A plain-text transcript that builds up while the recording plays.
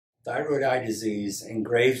Thyroid eye disease and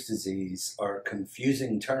Graves' disease are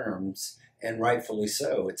confusing terms, and rightfully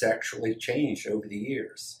so. It's actually changed over the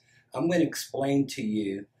years. I'm going to explain to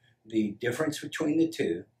you the difference between the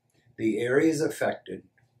two, the areas affected,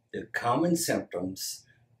 the common symptoms,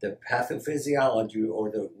 the pathophysiology,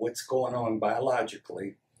 or what's going on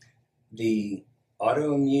biologically, the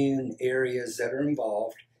autoimmune areas that are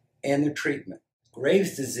involved, and the treatment.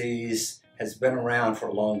 Graves' disease has been around for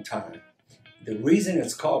a long time. The reason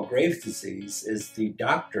it's called Graves' disease is the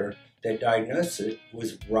doctor that diagnosed it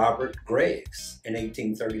was Robert Graves in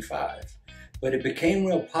 1835. But it became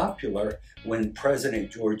real popular when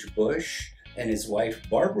President George Bush and his wife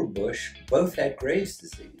Barbara Bush both had Graves'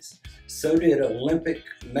 disease. So did Olympic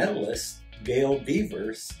medalist Gail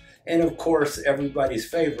Devers, and of course everybody's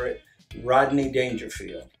favorite, Rodney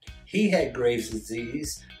Dangerfield. He had Graves'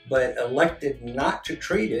 disease, but elected not to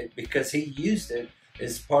treat it because he used it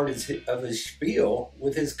as part of his spiel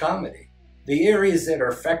with his comedy. The areas that are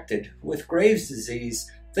affected with Graves' disease,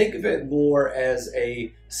 think of it more as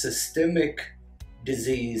a systemic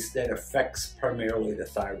disease that affects primarily the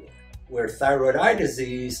thyroid, where thyroid eye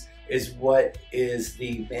disease is what is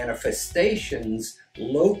the manifestations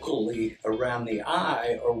locally around the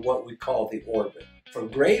eye, or what we call the orbit. For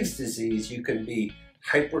Graves' disease, you can be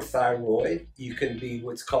hyperthyroid, you can be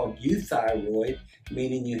what's called euthyroid,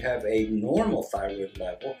 meaning you have a normal thyroid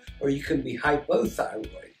level, or you can be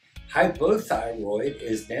hypothyroid. Hypothyroid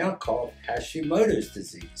is now called Hashimoto's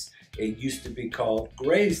disease. It used to be called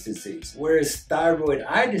Graves' disease, whereas thyroid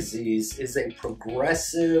eye disease is a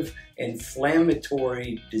progressive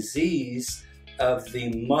inflammatory disease of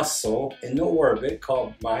the muscle in the orbit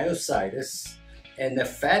called myositis and the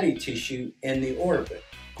fatty tissue in the orbit.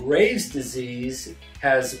 Graves' disease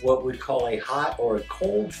has what we call a hot or a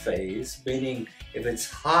cold phase, meaning if it's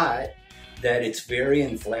hot, that it's very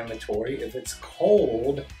inflammatory. If it's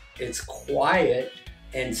cold, it's quiet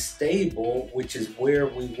and stable, which is where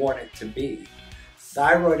we want it to be.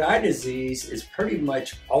 Thyroid eye disease is pretty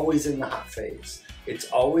much always in the hot phase.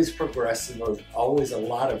 It's always progressive, there's always a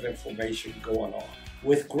lot of inflammation going on.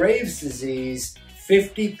 With Graves' disease,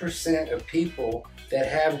 50% of people that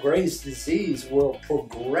have Graves' disease will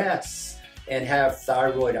progress and have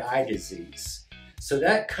thyroid eye disease. So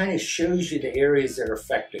that kind of shows you the areas that are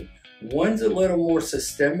affected. One's a little more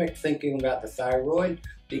systemic, thinking about the thyroid.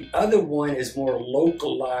 The other one is more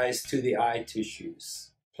localized to the eye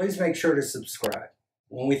tissues. Please make sure to subscribe.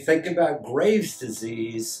 When we think about Graves'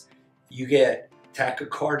 disease, you get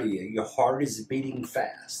tachycardia, your heart is beating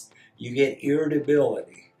fast. You get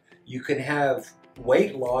irritability. You can have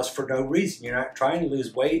weight loss for no reason. You're not trying to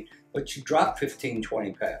lose weight, but you drop 15,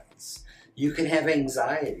 20 pounds. You can have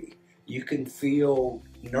anxiety. You can feel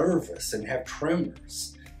nervous and have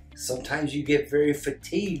tremors. Sometimes you get very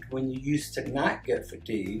fatigued when you used to not get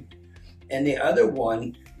fatigued. And the other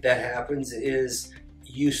one that happens is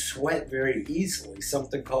you sweat very easily,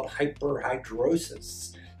 something called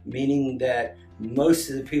hyperhidrosis, meaning that most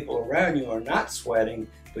of the people around you are not sweating,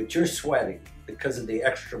 but you're sweating because of the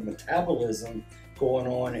extra metabolism going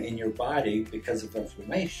on in your body because of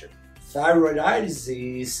inflammation. Thyroid eye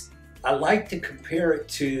disease, I like to compare it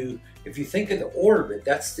to, if you think of the orbit,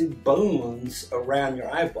 that's the bones around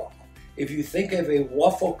your eyeball. If you think of a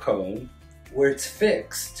waffle cone where it's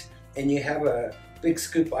fixed and you have a big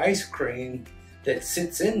scoop of ice cream that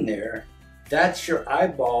sits in there, that's your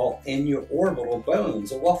eyeball in your orbital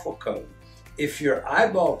bones, a waffle cone. If your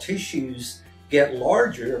eyeball tissues get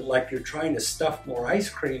larger, like you're trying to stuff more ice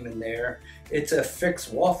cream in there, it's a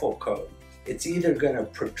fixed waffle cone. It's either going to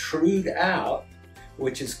protrude out,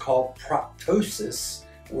 which is called proptosis,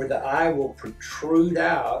 where the eye will protrude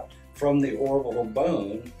out from the orbital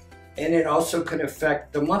bone, and it also can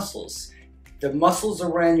affect the muscles. The muscles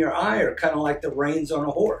around your eye are kind of like the reins on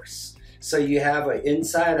a horse. So you have an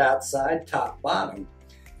inside, outside, top, bottom.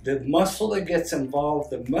 The muscle that gets involved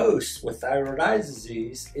the most with thyroid eye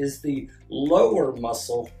disease is the lower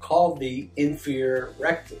muscle called the inferior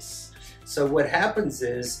rectus. So what happens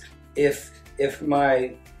is if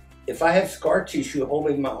I have scar tissue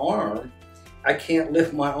holding my arm, I can't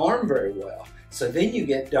lift my arm very well. So then you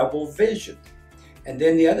get double vision. And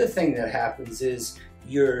then the other thing that happens is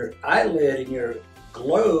your eyelid and your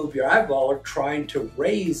globe, your eyeball, are trying to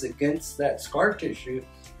raise against that scar tissue,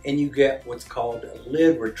 and you get what's called a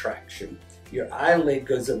lid retraction. Your eyelid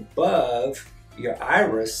goes above your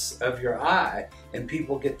iris of your eye, and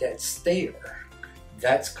people get that stare.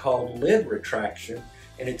 That's called lid retraction,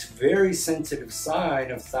 and it's a very sensitive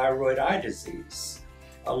sign of thyroid eye disease.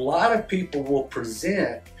 A lot of people will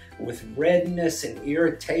present with redness and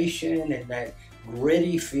irritation and that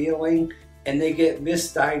gritty feeling. and they get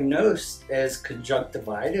misdiagnosed as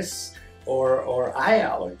conjunctivitis or eye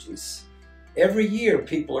allergies. Every year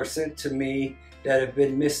people are sent to me that have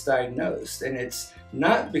been misdiagnosed, and it's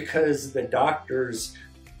not because the doctors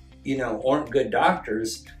aren't good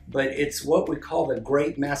doctors, but it's what we call the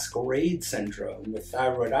great masquerade syndrome with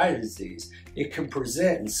thyroid eye disease. It can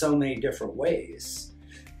present in so many different ways.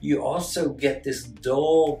 You also get this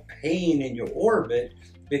dull pain in your orbit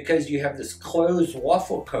because you have this closed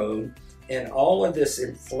waffle cone and all of this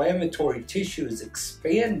inflammatory tissue is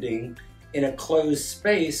expanding in a closed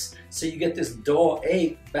space, so you get this dull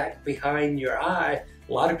ache back behind your eye.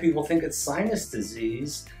 A lot of people think it's sinus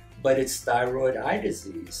disease, but it's thyroid eye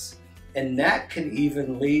disease. And that can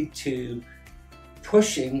even lead to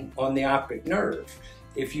pushing on the optic nerve.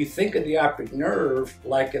 If you think of the optic nerve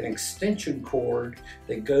like an extension cord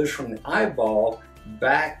that goes from the eyeball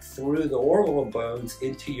back through the orbital bones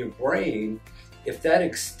into your brain, if that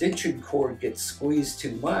extension cord gets squeezed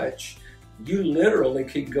too much, you literally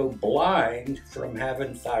can go blind from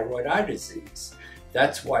having thyroid eye disease.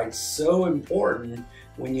 That's why it's so important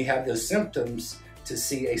when you have those symptoms to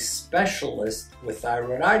see a specialist with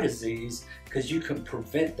thyroid eye disease, because you can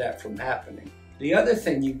prevent that from happening. The other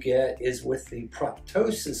thing you get is with the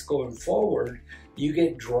proptosis going forward, you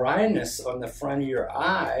get dryness on the front of your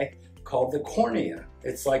eye called the cornea.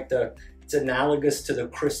 It's analogous to the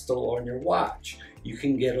crystal on your watch. You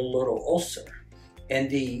can get a little ulcer. And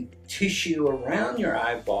the tissue around your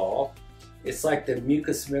eyeball, it's like the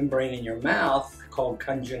mucous membrane in your mouth called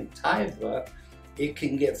conjunctiva. It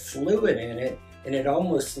can get fluid in it, and it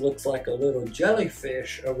almost looks like a little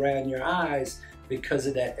jellyfish around your eyes because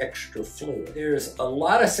of that extra fluid. There's a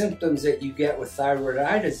lot of symptoms that you get with thyroid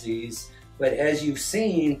eye disease, but as you've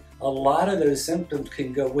seen, a lot of those symptoms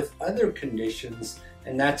can go with other conditions,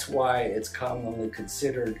 and that's why it's commonly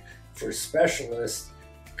considered for specialists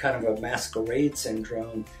kind of a masquerade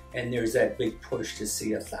syndrome, and there's that big push to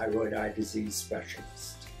see a thyroid eye disease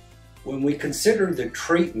specialist. When we consider the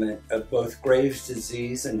treatment of both Graves'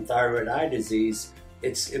 disease and thyroid eye disease,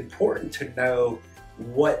 it's important to know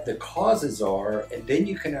what the causes are, and then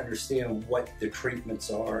you can understand what the treatments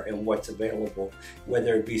are and what's available,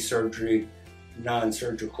 whether it be surgery,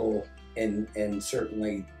 non-surgical, and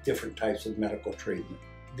certainly different types of medical treatment.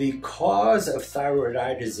 The cause of thyroid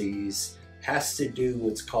eye disease has to do with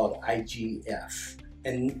what's called IGF,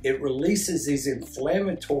 and it releases these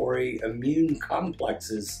inflammatory immune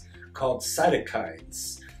complexes called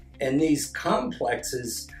cytokines, and these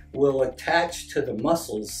complexes will attach to the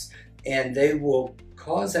muscles and they will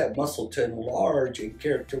cause that muscle to enlarge in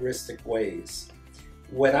characteristic ways.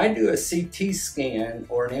 When I do a CT scan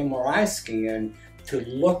or an MRI scan to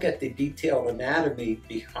look at the detailed anatomy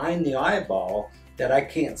behind the eyeball that I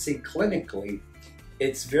can't see clinically,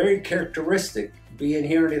 it's very characteristic. Being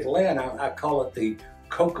here in Atlanta, I call it the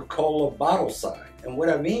Coca-Cola bottle sign. And what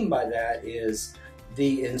I mean by that is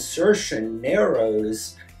the insertion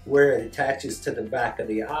narrows where it attaches to the back of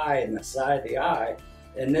the eye and the side of the eye,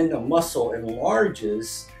 and then the muscle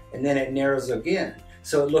enlarges and then it narrows again.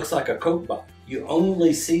 So it looks like a Coke bottle. You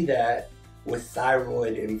only see that with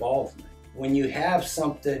thyroid involvement. When you have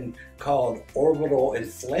something called orbital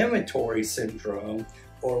inflammatory syndrome,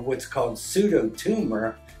 or what's called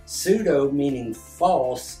pseudotumor, pseudo meaning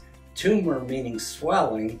false, tumor meaning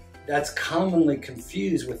swelling, that's commonly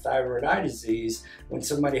confused with thyroid eye disease when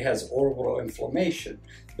somebody has orbital inflammation.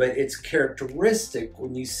 But it's characteristic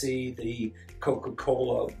when you see the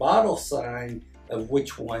Coca-Cola bottle sign of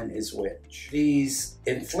which one is which. These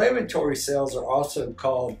inflammatory cells are also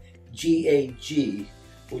called GAG,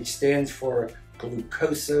 which stands for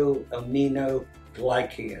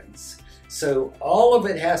glucosaminoGlycans. So all of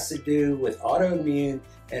it has to do with autoimmune,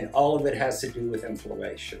 and all of it has to do with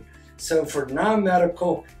inflammation. So for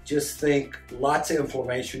non-medical, just think lots of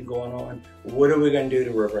inflammation going on. What are we going to do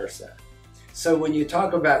to reverse that? So when you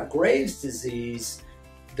talk about Graves' disease,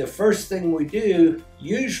 the first thing we do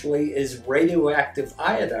usually is radioactive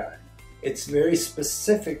iodine. It's very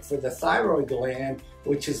specific for the thyroid gland,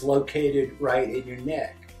 which is located right in your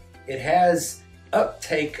neck. It has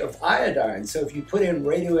uptake of iodine. So if you put in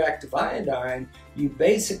radioactive iodine, you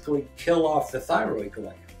basically kill off the thyroid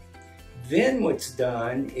gland. Then what's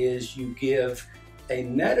done is you give a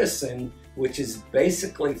medicine which is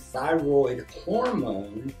basically thyroid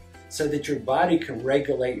hormone so that your body can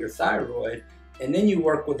regulate your thyroid, and then you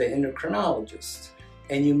work with the endocrinologist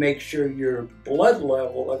and you make sure your blood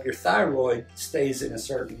level of your thyroid stays in a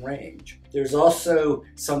certain range. There's also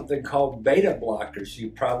something called beta blockers.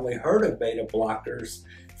 You've probably heard of beta blockers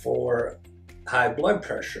for high blood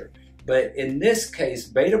pressure. But in this case,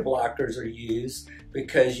 beta blockers are used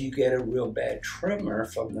because you get a real bad tremor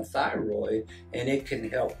from the thyroid, and it can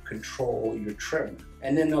help control your tremor.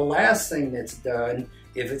 And then the last thing that's done,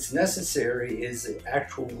 if it's necessary, is the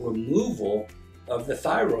actual removal of the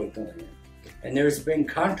thyroid gland. And there's been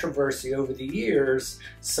controversy over the years.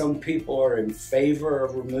 Some people are in favor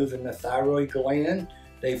of removing the thyroid gland.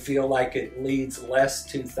 They feel like it leads less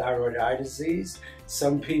to thyroid eye disease.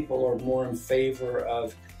 Some people are more in favor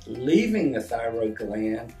of leaving the thyroid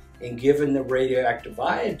gland and giving the radioactive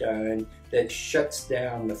iodine that shuts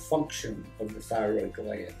down the function of the thyroid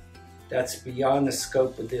gland. That's beyond the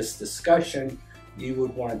scope of this discussion. You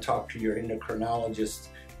would want to talk to your endocrinologist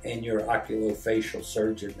and your oculofacial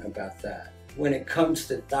surgeon about that. When it comes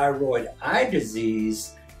to thyroid eye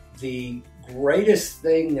disease, the greatest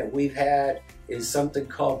thing that we've had is something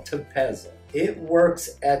called Tepezza. It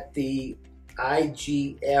works at the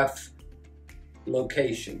IGF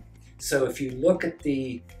location. So if you look at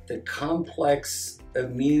the complex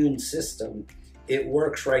immune system, it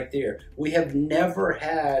works right there. We have never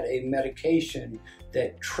had a medication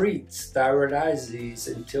that treats thyroid eye disease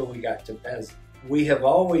until we got Tepezza. We have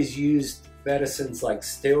always used medicines like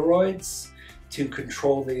steroids to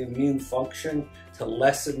control the immune function, to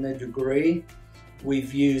lessen the degree.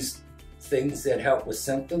 We've used things that help with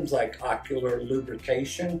symptoms like ocular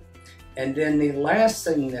lubrication. And then the last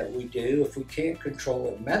thing that we do, if we can't control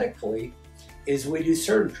it medically, is we do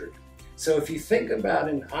surgery. So if you think about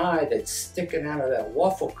an eye that's sticking out of that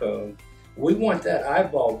waffle cone, we want that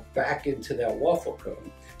eyeball back into that waffle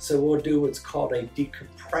cone. So we'll do what's called a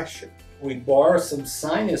decompression. We borrow some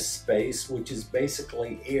sinus space, which is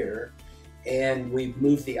basically air, and we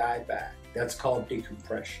move the eye back. That's called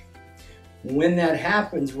decompression. When that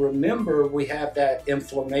happens, remember we have that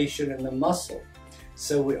inflammation in the muscle.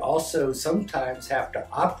 So we also sometimes have to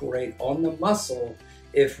operate on the muscle.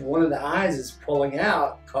 If one of the eyes is pulling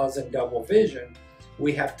out, causing double vision,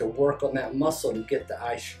 we have to work on that muscle to get the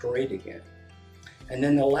eye straight again. And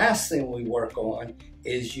then the last thing we work on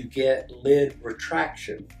is you get lid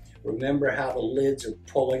retraction. Remember how the lids are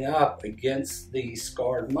pulling up against the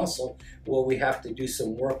scarred muscle? Well, we have to do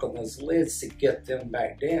some work on those lids to get them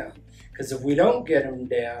back down. Because if we don't get them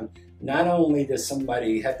down, not only does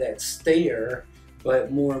somebody have that stare,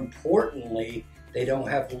 but more importantly, they don't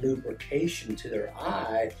have lubrication to their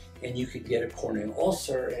eye, and you could get a corneal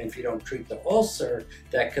ulcer, and if you don't treat the ulcer,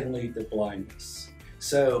 that can lead to blindness.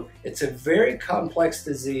 So it's a very complex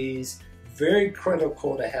disease, very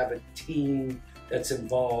critical to have a team that's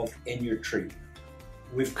involved in your treatment.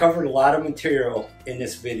 We've covered a lot of material in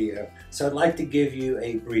this video, so I'd like to give you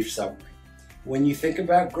a brief summary. When you think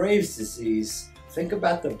about Graves' disease, think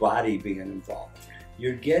about the body being involved.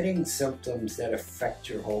 You're getting symptoms that affect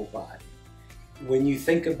your whole body. When you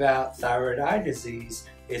think about thyroid eye disease,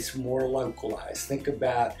 it's more localized. Think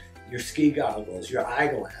about your ski goggles, your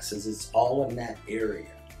eyeglasses, it's all in that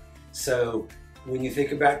area. So when you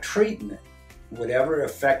think about treatment, whatever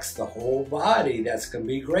affects the whole body, that's going to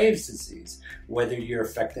be Graves' disease. Whether you're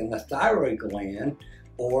affecting the thyroid gland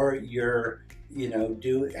or you're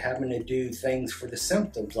having to do things for the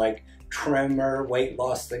symptoms like tremor, weight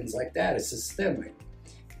loss, things like that, it's systemic.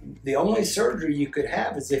 The only surgery you could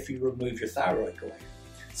have is if you remove your thyroid gland.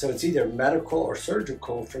 So it's either medical or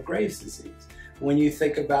surgical for Graves' disease. When you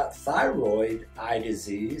think about thyroid eye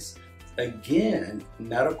disease, again,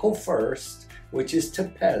 medical first, which is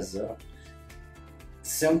Tepezza,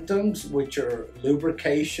 symptoms, which are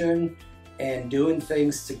lubrication and doing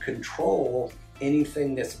things to control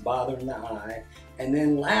anything that's bothering the eye, and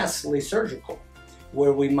then lastly, surgical,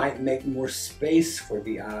 where we might make more space for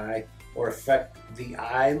the eye or affect the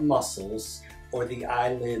eye muscles or the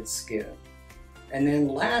eyelid skin. And then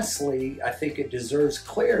lastly, I think it deserves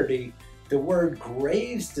clarity, the word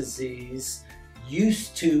Graves' disease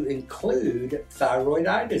used to include thyroid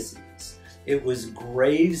eye disease. It was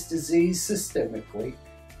Graves' disease systemically,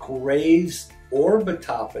 Graves'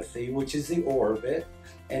 orbitopathy, which is the orbit,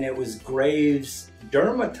 and it was Graves'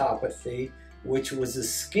 dermatopathy, which was the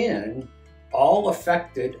skin, all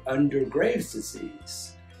affected under Graves'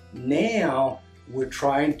 disease. Now we're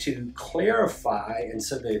trying to clarify, and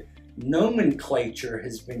so the nomenclature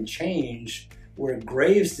has been changed where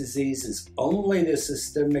Graves' disease is only the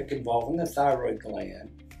systemic involving the thyroid gland.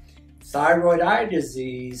 Thyroid eye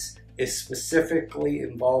disease is specifically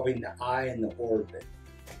involving the eye and the orbit.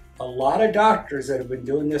 A lot of doctors that have been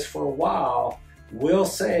doing this for a while will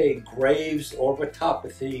say Graves'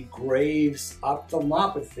 orbitopathy, Graves'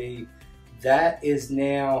 ophthalmopathy. That is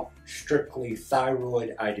now strictly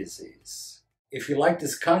thyroid eye disease. If you like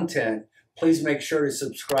this content, please make sure to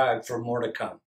subscribe for more to come.